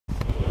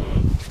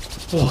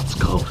Oh, it's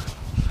cold.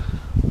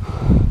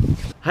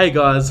 Hey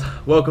guys,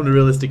 welcome to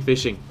Realistic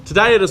Fishing.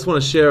 Today I just want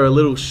to share a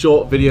little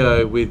short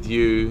video with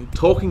you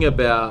talking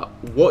about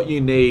what you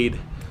need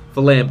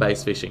for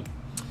land-based fishing.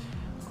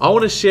 I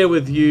want to share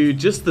with you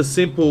just the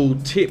simple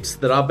tips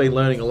that I've been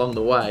learning along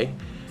the way,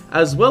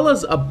 as well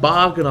as a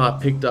bargain I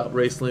picked up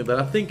recently that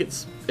I think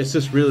it's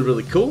just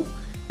really cool,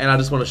 and I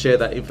just want to share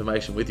that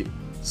information with you.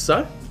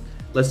 So,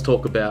 let's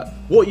talk about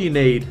what you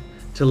need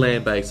to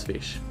land-based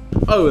fish.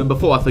 Oh, and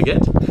before I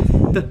forget,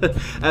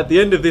 at the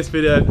end of this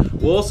video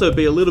will also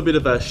be a little bit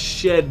of a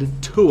shed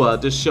tour,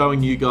 just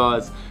showing you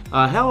guys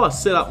how I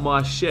set up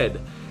my shed.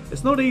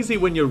 It's not easy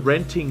when you're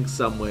renting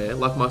somewhere,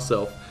 like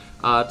myself,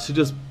 to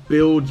just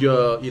build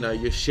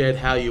your shed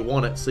how you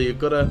want it. So you've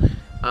got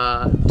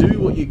to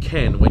do what you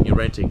can when you're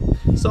renting.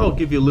 So I'll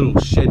give you a little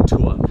shed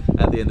tour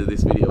at the end of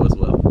this video as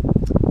well.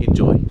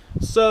 Enjoy.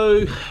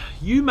 So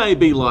you may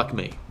be like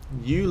me.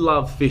 You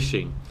love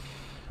fishing,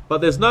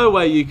 but there's no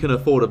way you can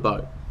afford a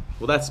boat.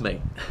 Well, that's me.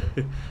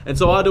 And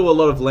so I do a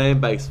lot of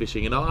land-based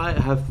fishing, and I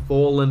have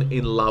fallen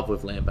in love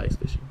with land-based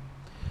fishing.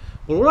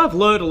 Well, what I've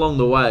learned along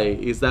the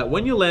way is that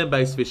when you're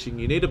land-based fishing,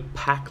 you need a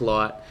pack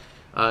light.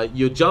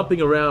 You're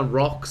jumping around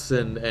rocks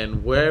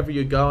and wherever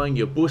you're going,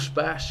 you're bush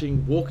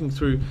bashing, walking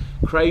through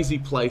crazy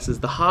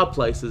places, the hard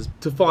places,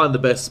 to find the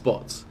best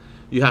spots.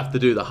 You have to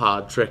do the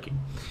hard trekking.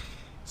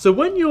 So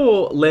when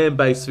you're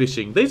land-based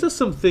fishing, these are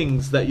some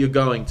things that you're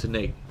going to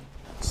need.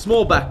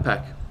 Small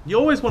backpack. You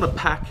always want to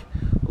pack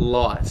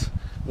light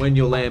when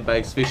you're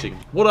land-based fishing.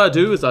 What I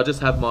do is I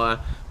just have my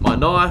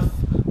knife,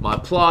 my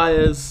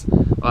pliers,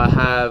 I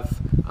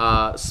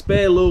have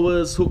spare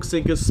lures, hook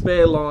sinkers,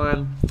 spare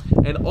line,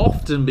 and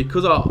often,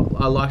 because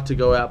I like to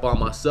go out by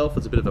myself,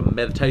 it's a bit of a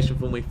meditation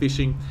for me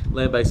fishing,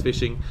 land-based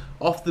fishing,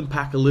 often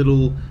pack a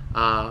little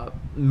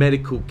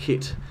medical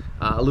kit,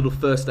 a little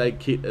first aid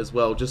kit as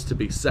well, just to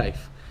be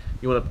safe.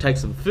 You want to take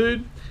some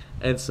food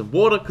and some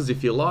water, because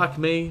if you're like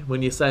me,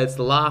 when you say it's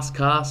the last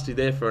cast, you're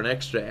there for an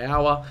extra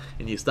hour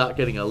and you start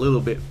getting a little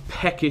bit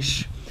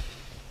peckish.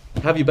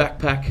 Have your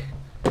backpack,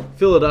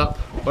 fill it up,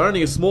 but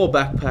only a small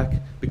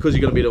backpack because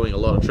you're going to be doing a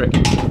lot of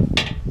trekking.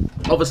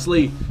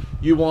 Obviously,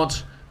 you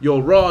want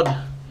your rod,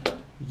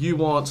 you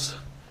want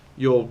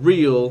your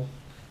reel,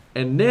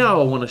 and now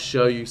I want to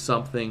show you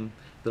something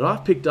that I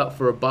picked up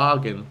for a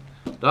bargain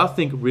that I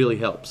think really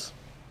helps.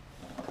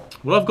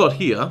 What I've got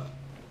here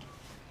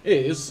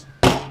is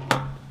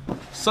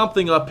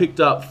something I picked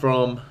up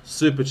from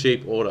Super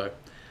Cheap Auto.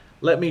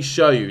 Let me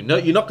show you. No,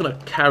 you're not going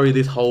to carry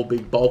this whole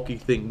big bulky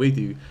thing with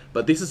you,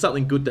 but this is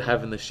something good to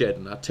have in the shed,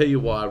 and I'll tell you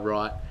why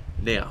right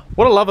now.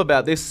 What I love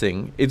about this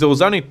thing is it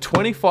was only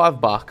 25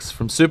 bucks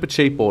from Super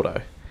Cheap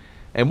Auto,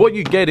 and what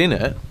you get in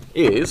it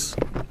is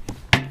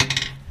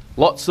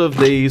lots of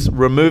these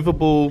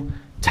removable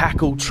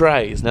tackle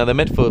trays. Now they're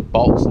meant for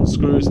bolts and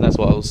screws, and that's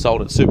why it was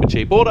sold at Super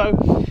Cheap Auto,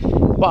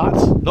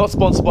 but not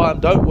sponsored by them,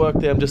 don't work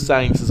there. I'm just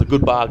saying this is a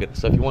good bargain,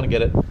 so if you want to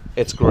get it,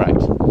 it's great.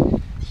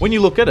 When you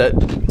look at it,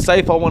 say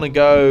if I want to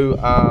go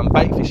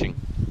bait fishing,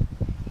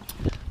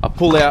 I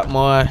pull out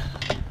my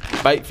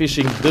bait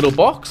fishing little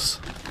box,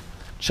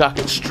 chuck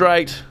it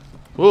straight,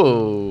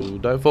 whoa,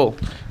 don't fall,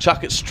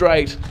 chuck it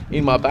straight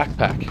in my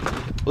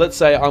backpack. Let's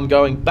say I'm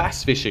going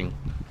bass fishing.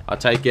 I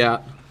take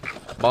out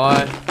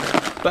my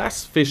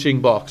bass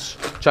fishing box,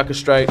 chuck it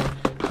straight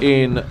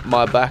in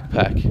my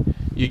backpack.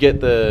 You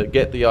get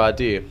the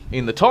idea.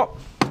 In the top,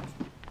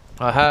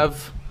 I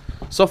have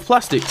soft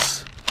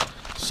plastics.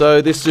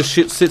 So this just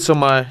sits on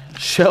my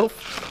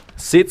shelf.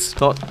 Sits,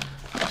 not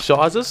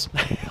shizes,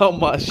 on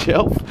my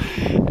shelf.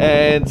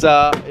 And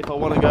if I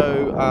want to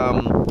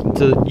go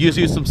to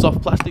use some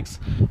soft plastics,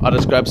 I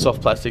just grab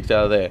soft plastics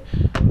out of there.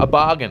 A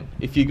bargain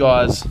if you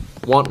guys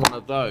want one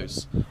of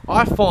those.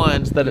 I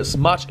find that it's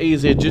much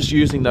easier just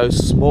using those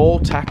small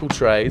tackle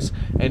trays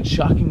and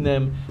chucking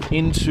them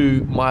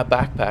into my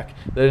backpack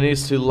than it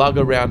is to lug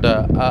around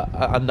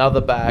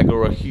another bag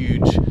or a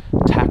huge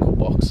tackle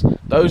box.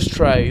 Those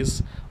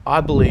trays,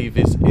 I believe,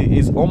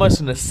 is almost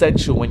an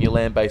essential when you're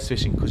land-based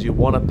fishing, because you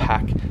want to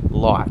pack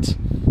light.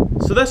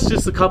 So that's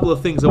just a couple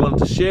of things I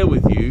wanted to share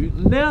with you.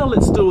 Now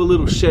let's do a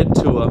little shed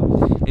tour,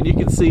 and you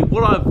can see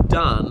what I've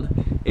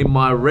done in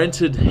my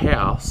rented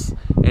house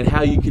and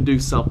how you can do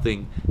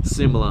something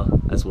similar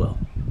as well.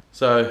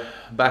 So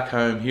back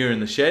home here in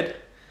the shed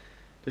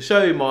to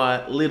show you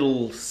my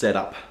little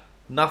setup.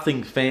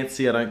 Nothing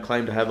fancy, I don't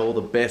claim to have all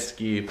the best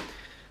gear,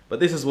 but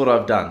this is what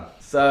I've done.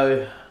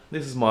 So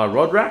this is my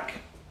rod rack.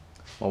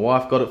 My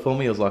wife got it for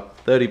me, it was like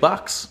 30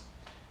 bucks.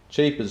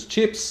 Cheap as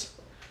chips.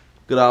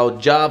 Good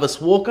old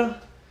Jarvis Walker.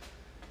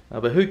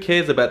 But who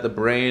cares about the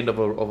brand of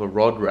a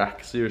rod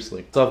rack,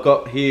 seriously. So I've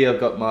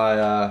got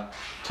my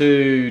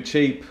two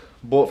cheap,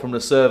 bought from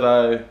the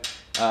servo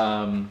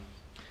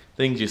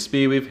things you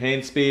spear with,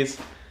 hand spears.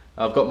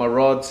 I've got my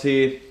rods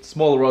here,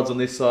 smaller rods on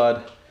this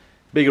side,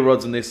 bigger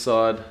rods on this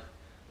side.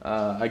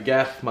 A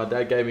gaff my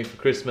dad gave me for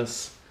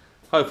Christmas.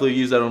 Hopefully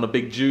use that on a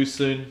big Jew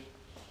soon.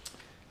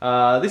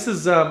 This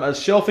is a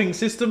shelving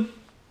system.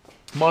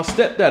 My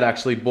stepdad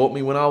actually bought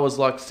me when I was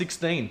like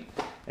 16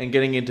 and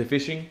getting into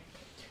fishing.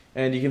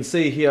 And you can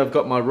see here I've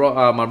got my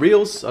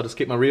reels. I'll just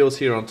keep my reels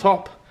here on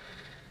top.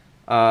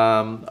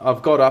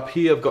 I've got up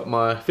here, I've got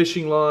my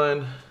fishing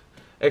line,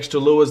 extra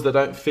lures that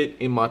don't fit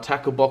in my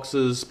tackle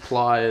boxes,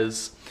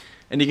 pliers.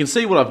 And you can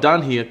see what I've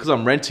done here, because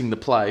I'm renting the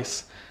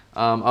place.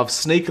 I've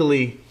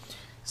sneakily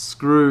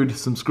screwed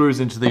some screws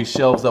into these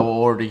shelves that were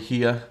already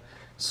here.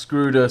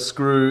 Screwed a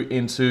screw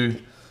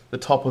into the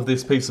top of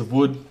this piece of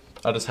wood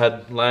I just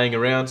had laying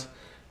around.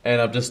 And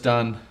I've just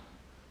done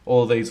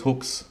all these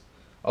hooks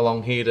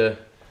along here to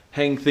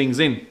hang things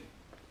in.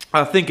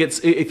 I think it's,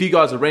 if you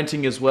guys are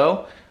renting as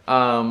well,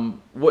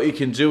 what you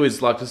can do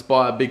is like just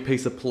buy a big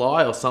piece of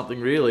ply or something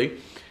really,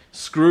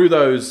 screw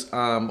those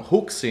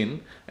hooks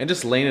in and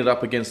just lean it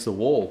up against the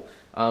wall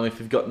if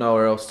you've got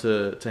nowhere else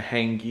to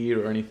hang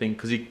gear or anything,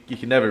 because you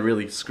can never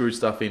really screw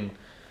stuff in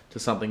to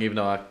something, even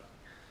though I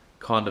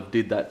kind of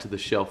did that to the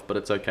shelf, but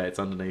it's okay, it's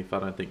underneath. I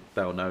don't think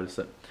they'll notice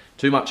it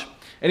too much.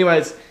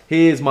 Anyways,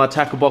 here's my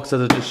tackle box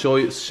as I just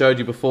showed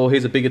you before.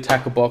 Here's a bigger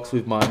tackle box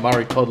with my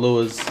Murray cod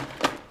lures,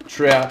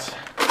 trout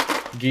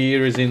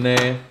gear is in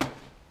there.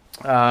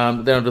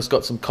 Then I've just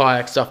got some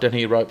kayak stuff down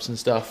here, ropes and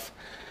stuff.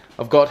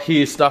 I've got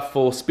here stuff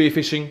for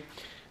spearfishing,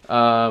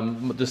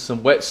 just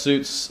some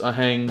wetsuits. I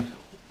hang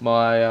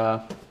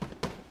my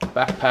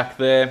backpack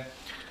there.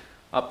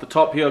 Up the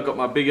top here I've got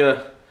my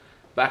bigger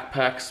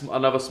backpacks,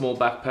 another small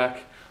backpack.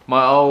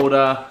 My old,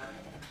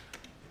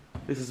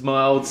 this is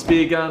my old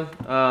spear gun.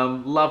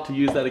 Love to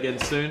use that again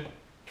soon.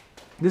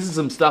 This is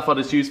some stuff I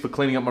just use for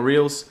cleaning up my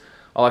reels.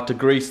 I like to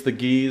grease the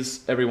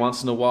gears every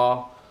once in a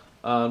while.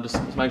 Just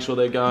to make sure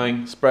they're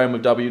going, spray them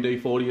with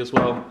WD-40 as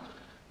well.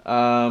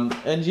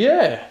 And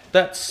yeah,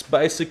 that's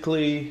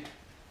basically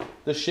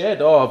the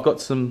shed. Oh, I've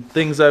got some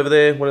things over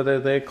there. What are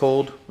they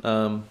called?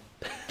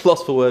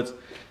 Lost for words.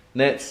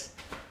 Nets.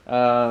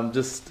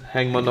 Just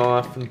hang my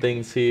knife and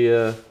things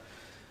here.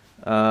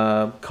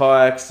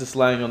 Kayaks just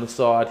laying on the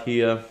side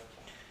here.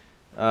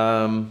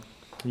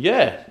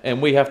 Yeah,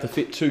 and we have to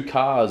fit 2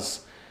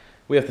 cars.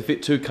 We have to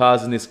fit 2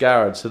 cars in this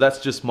garage. So that's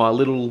just my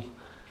little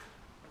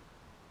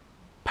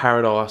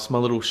paradise, my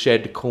little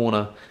shed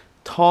corner.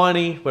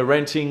 Tiny, we're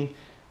renting,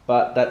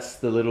 but that's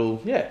the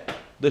little, yeah,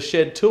 the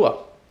shed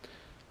tour.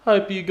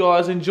 Hope you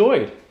guys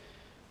enjoyed.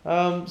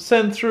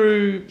 Send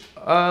through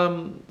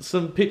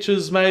some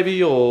pictures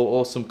maybe,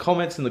 or some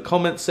comments in the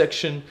comments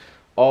section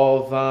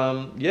of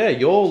yeah,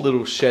 your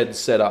little shed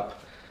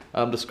setup.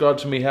 Describe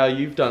to me how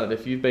you've done it,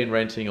 if you've been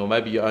renting, or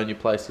maybe you own your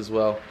place as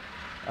well.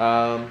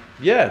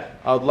 Yeah,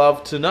 I'd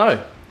love to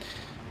know.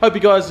 Hope you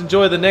guys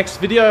enjoy the next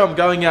video. I'm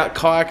going out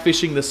kayak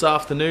fishing this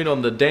afternoon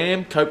on the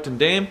dam, Copeton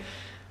Dam.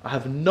 I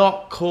have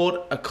not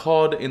caught a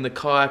cod in the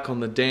kayak on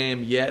the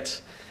dam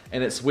yet,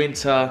 and it's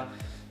winter.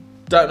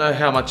 Don't know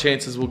how my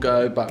chances will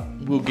go, but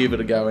we'll give it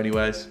a go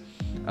anyways.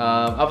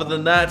 Other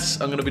than that,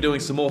 I'm going to be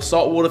doing some more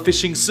saltwater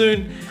fishing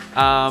soon,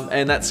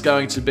 and that's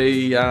going to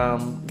be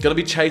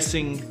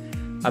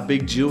chasing a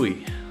big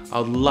jewie.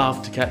 I'd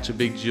love to catch a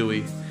big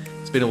jewie.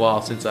 It's been a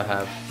while since I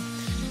have.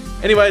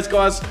 Anyways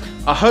guys,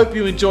 I hope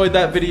you enjoyed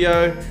that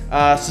video.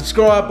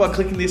 Subscribe by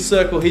clicking this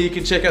circle here. You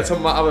can check out some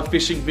of my other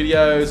fishing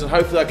videos, and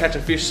hopefully I'll catch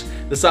a fish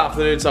this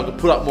afternoon so I can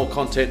put up more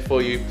content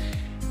for you.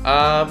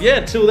 Yeah,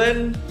 until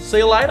then, see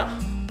you later.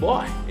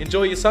 Bye.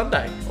 Enjoy your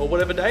Sunday, or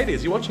whatever day it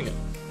is you're watching it.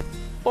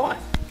 Bye.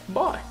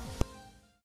 Bye.